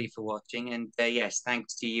everybody for watching. And yes,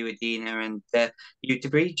 thanks to you, Adina, and you,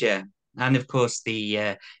 Tabrija, and of course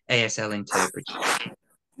the ASL interpreter.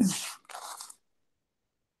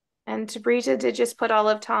 And Tabrija did just put all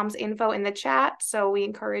of Tom's info in the chat, so we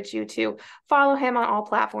encourage you to follow him on all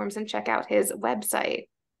platforms and check out his website.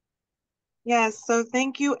 Yes, so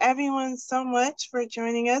thank you everyone so much for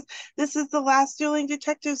joining us. This is the last Dueling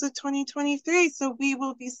Detectives of 2023, so we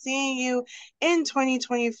will be seeing you in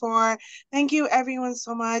 2024. Thank you everyone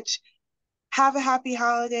so much. Have a happy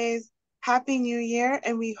holidays, happy new year,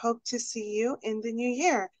 and we hope to see you in the new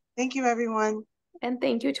year. Thank you, everyone. And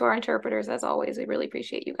thank you to our interpreters as always. We really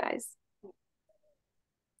appreciate you guys.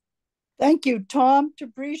 Thank you, Tom,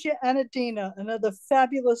 Tabricia, and Adina, another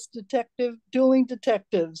fabulous detective, Dueling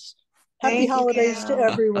Detectives. Happy Thank holidays you. to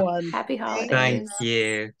everyone. Happy Thank holidays. Thank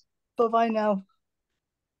you. Bye-bye now.